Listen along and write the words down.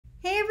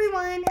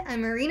everyone,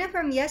 I'm Marina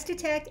from Yes to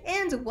Tech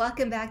and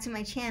welcome back to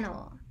my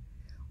channel.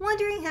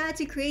 Wondering how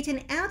to create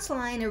an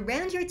outline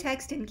around your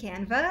text in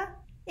Canva?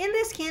 In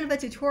this Canva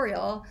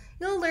tutorial,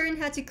 you'll learn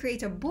how to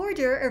create a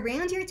border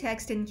around your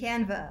text in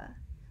Canva.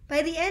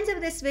 By the end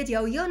of this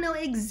video, you'll know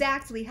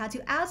exactly how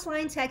to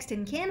outline text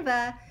in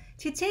Canva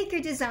to take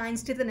your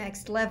designs to the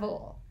next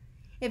level.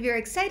 If you're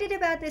excited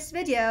about this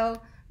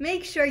video,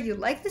 make sure you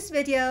like this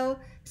video,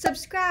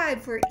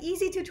 subscribe for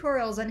easy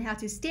tutorials on how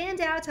to stand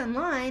out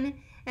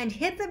online, and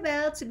hit the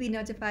bell to be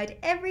notified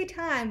every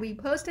time we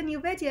post a new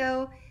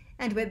video.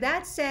 And with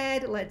that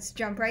said, let's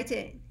jump right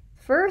in.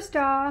 First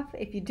off,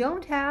 if you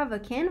don't have a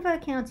Canva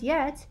account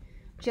yet,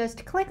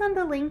 just click on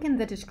the link in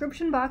the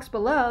description box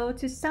below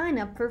to sign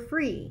up for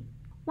free.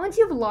 Once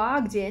you've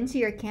logged into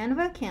your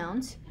Canva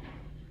account,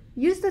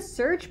 use the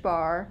search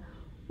bar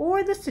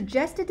or the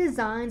suggested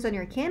designs on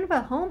your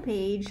Canva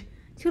homepage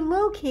to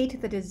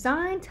locate the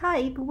design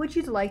type which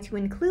you'd like to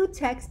include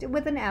text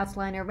with an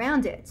outline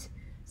around it,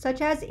 such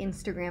as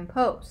Instagram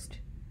post.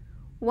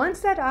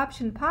 Once that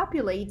option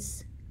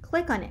populates,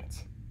 click on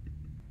it.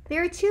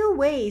 There are two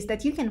ways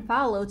that you can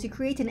follow to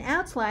create an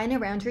outline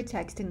around your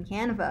text in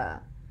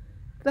Canva.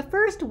 The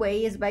first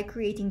way is by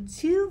creating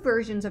two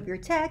versions of your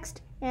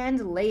text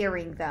and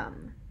layering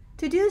them.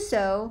 To do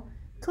so,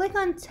 click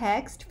on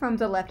Text from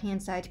the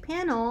left-hand side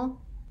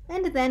panel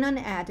and then on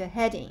Add a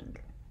Heading.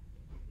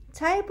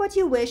 Type what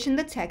you wish in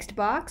the text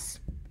box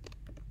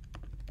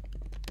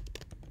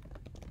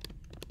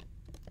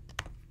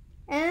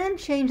and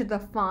change the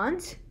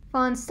font,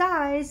 font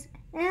size,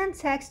 and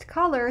text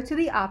color to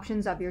the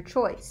options of your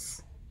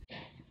choice.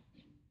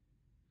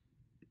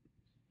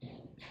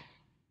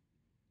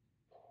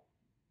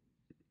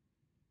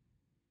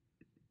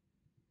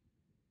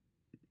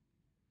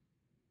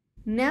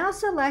 Now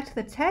select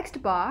the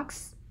text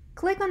box,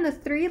 click on the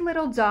three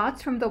little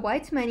dots from the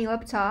white menu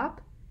up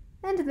top,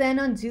 and then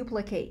on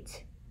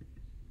Duplicate.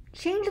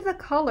 Change the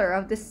color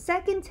of the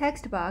second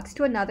text box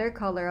to another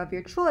color of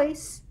your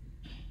choice,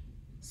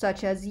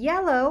 such as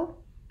yellow,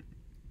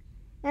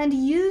 and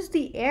use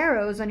the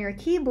arrows on your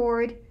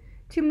keyboard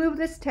to move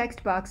this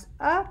text box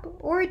up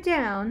or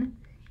down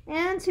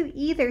and to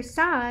either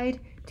side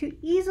to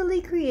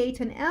easily create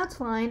an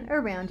outline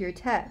around your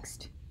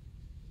text.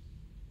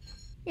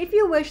 If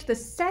you wish the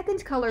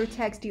second color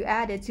text you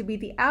added to be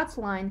the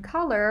outline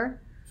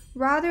color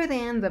rather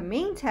than the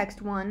main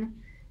text one,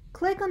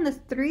 click on the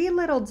three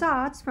little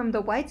dots from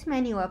the white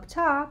menu up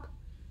top,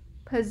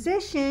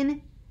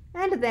 Position,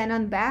 and then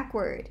on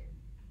Backward.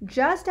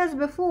 Just as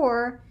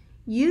before,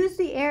 use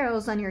the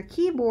arrows on your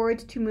keyboard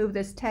to move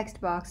this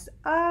text box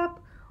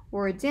up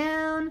or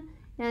down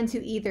and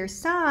to either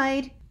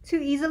side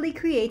to easily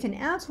create an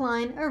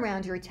outline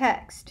around your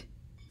text.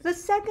 The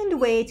second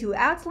way to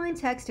outline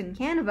text in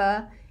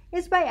Canva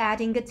is by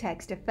adding a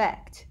text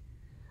effect.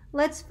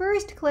 Let's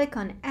first click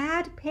on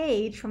Add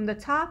Page from the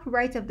top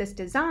right of this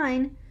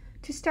design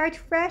to start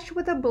fresh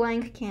with a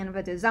blank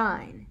Canva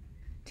design.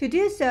 To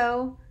do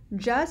so,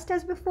 just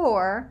as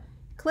before,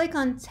 click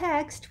on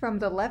Text from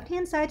the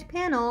left-hand side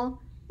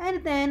panel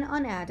and then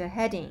on Add a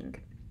Heading.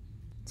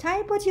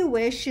 Type what you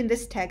wish in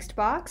this text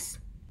box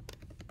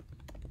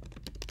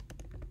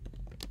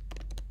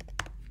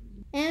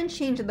and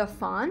change the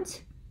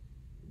font,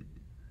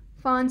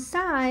 font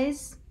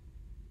size,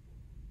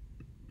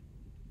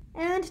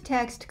 and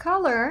text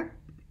color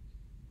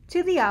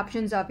to the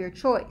options of your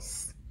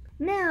choice.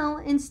 Now,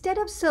 instead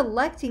of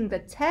selecting the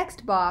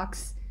text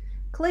box,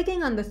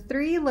 clicking on the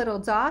three little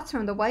dots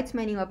from the white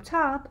menu up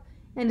top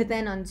and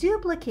then on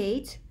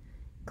Duplicate,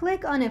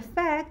 click on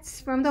Effects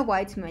from the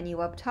white menu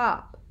up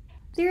top.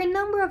 There are a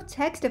number of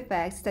text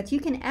effects that you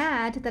can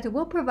add that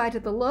will provide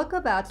the look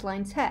of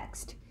outline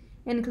text,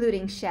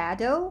 including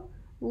shadow,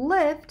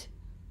 lift,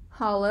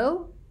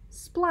 hollow,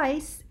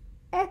 splice,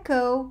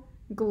 echo,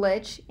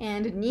 glitch,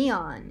 and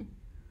neon.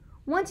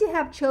 Once you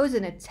have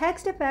chosen a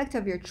text effect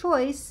of your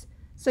choice,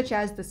 such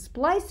as the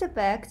splice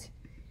effect,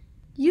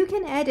 you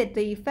can edit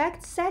the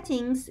effect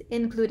settings,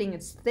 including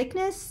its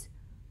thickness,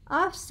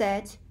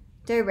 offset,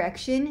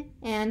 direction,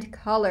 and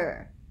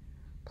color.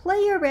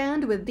 Play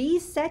around with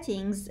these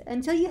settings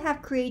until you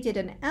have created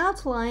an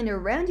outline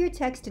around your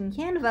text in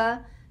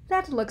Canva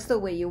that looks the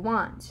way you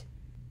want.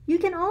 You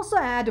can also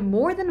add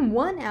more than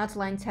one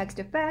outline text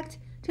effect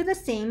to the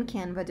same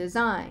Canva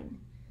design.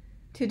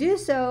 To do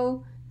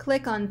so,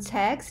 click on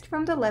Text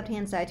from the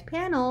left-hand side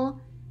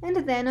panel and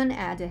then on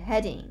Add a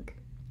Heading.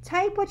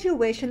 Type what you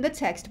wish in the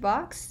text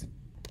box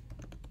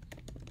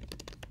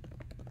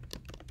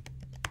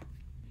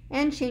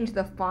and change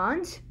the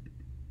font,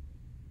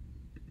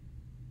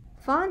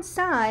 font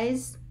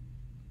size,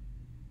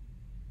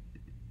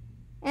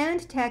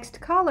 and text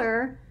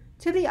color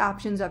to the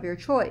options of your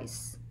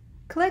choice.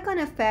 Click on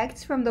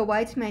Effects from the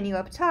white menu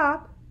up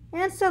top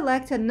and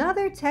select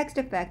another text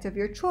effect of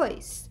your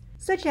choice,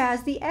 such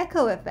as the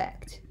echo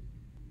effect.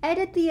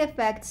 Edit the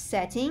effect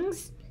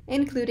settings,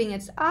 including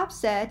its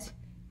offset,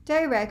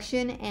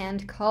 direction,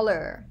 and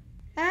color.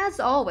 As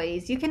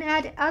always, you can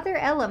add other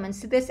elements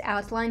to this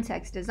outline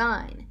text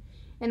design,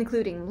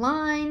 including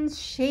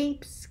lines,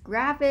 shapes,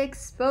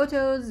 graphics,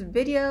 photos,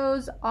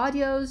 videos,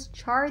 audios,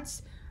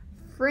 charts,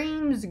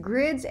 frames,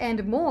 grids,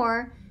 and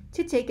more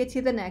to take it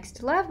to the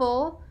next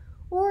level,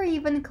 or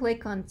even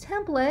click on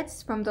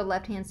Templates from the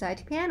left-hand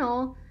side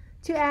panel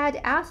to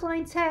add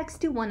outline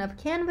text to one of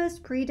Canva's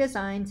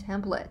pre-designed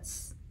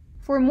templates.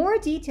 For more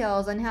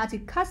details on how to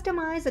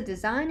customize a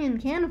design in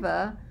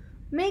Canva,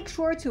 make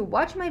sure to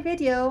watch my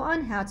video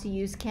on how to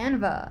use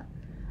Canva.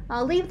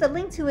 I'll leave the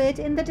link to it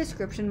in the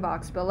description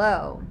box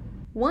below.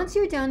 Once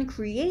you're done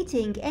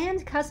creating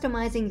and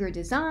customizing your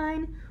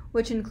design,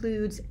 which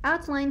includes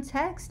outline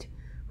text,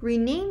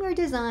 rename your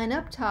design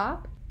up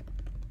top,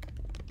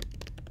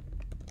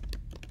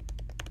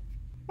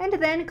 and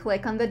then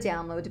click on the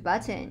download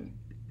button.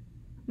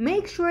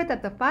 Make sure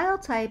that the file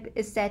type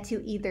is set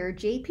to either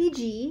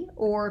JPG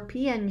or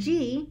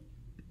PNG,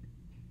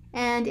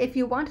 and if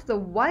you want the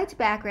white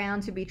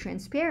background to be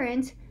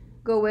transparent,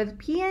 go with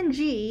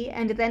PNG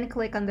and then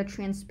click on the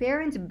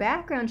transparent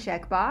background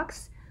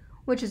checkbox,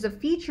 which is a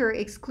feature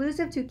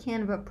exclusive to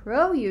Canva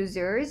Pro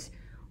users,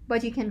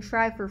 but you can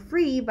try for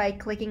free by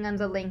clicking on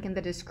the link in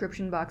the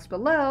description box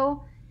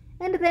below,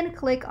 and then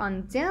click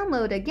on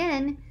Download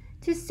again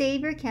to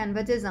save your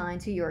Canva design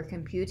to your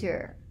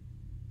computer.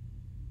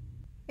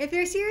 If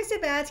you're serious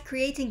about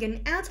creating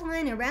an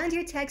outline around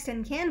your text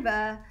in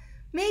Canva,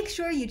 make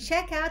sure you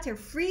check out our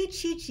free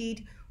cheat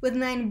sheet with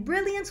 9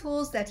 brilliant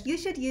tools that you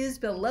should use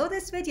below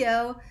this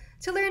video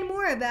to learn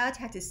more about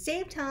how to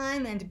save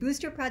time and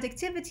boost your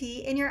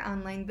productivity in your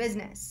online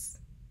business.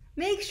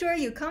 Make sure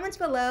you comment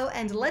below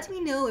and let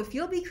me know if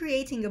you'll be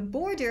creating a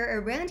border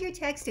around your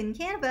text in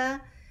Canva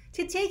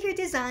to take your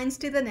designs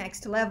to the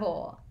next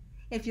level.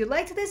 If you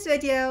liked this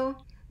video,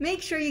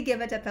 make sure you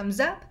give it a thumbs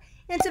up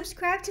and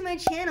subscribe to my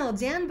channel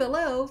down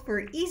below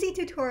for easy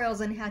tutorials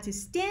on how to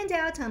stand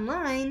out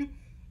online,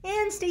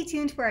 and stay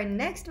tuned for our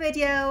next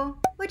video,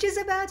 which is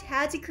about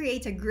how to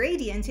create a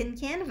gradient in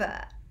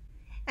Canva.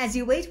 As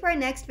you wait for our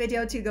next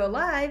video to go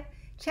live,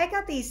 check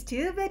out these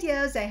 2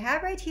 videos I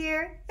have right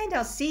here, and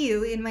I'll see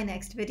you in my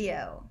next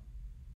video.